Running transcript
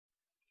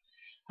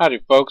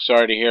Howdy folks,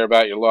 sorry to hear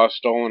about your lost,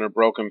 stolen, or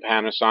broken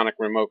Panasonic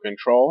remote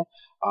control.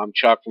 I'm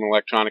Chuck from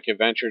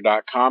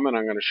electronicidventure.com, and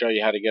I'm going to show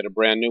you how to get a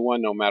brand new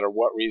one no matter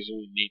what reason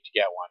you need to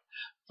get one.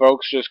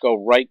 Folks, just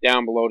go right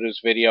down below this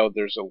video.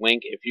 There's a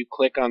link. If you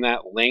click on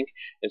that link,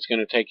 it's going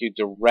to take you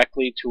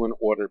directly to an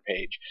order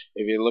page.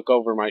 If you look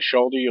over my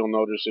shoulder, you'll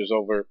notice there's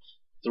over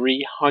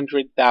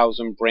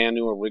 300,000 brand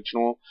new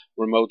original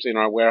remotes in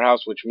our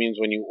warehouse, which means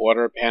when you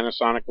order a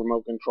Panasonic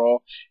remote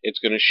control, it's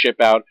going to ship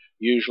out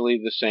usually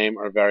the same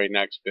or very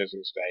next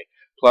business day.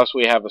 Plus,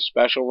 we have a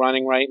special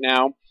running right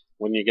now.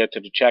 When you get to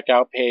the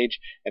checkout page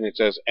and it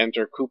says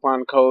enter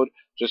coupon code,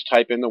 just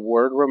type in the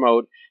word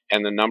remote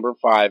and the number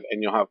 5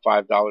 and you'll have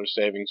 $5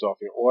 savings off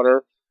your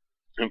order.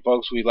 And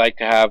folks, we like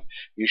to have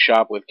you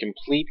shop with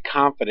complete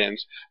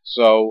confidence,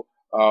 so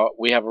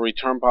we have a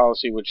return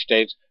policy which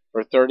states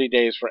for 30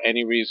 days for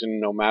any reason,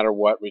 no matter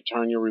what,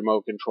 return your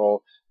remote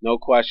control, no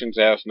questions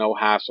asked, no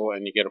hassle,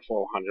 and you get a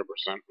full 100%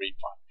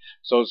 refund.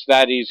 So it's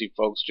that easy,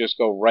 folks. Just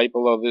go right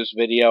below this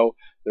video.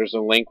 There's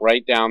a link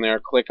right down there.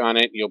 Click on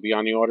it. You'll be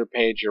on the order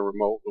page. Your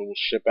remote will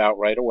ship out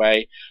right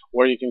away.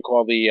 Or you can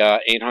call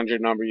the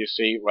 800 number you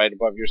see right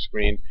above your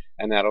screen,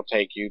 and that'll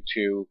take you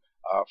to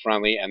a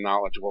friendly and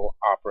knowledgeable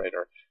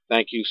operator.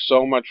 Thank you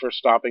so much for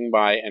stopping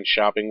by and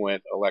shopping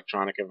with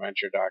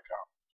electronicidventure.com.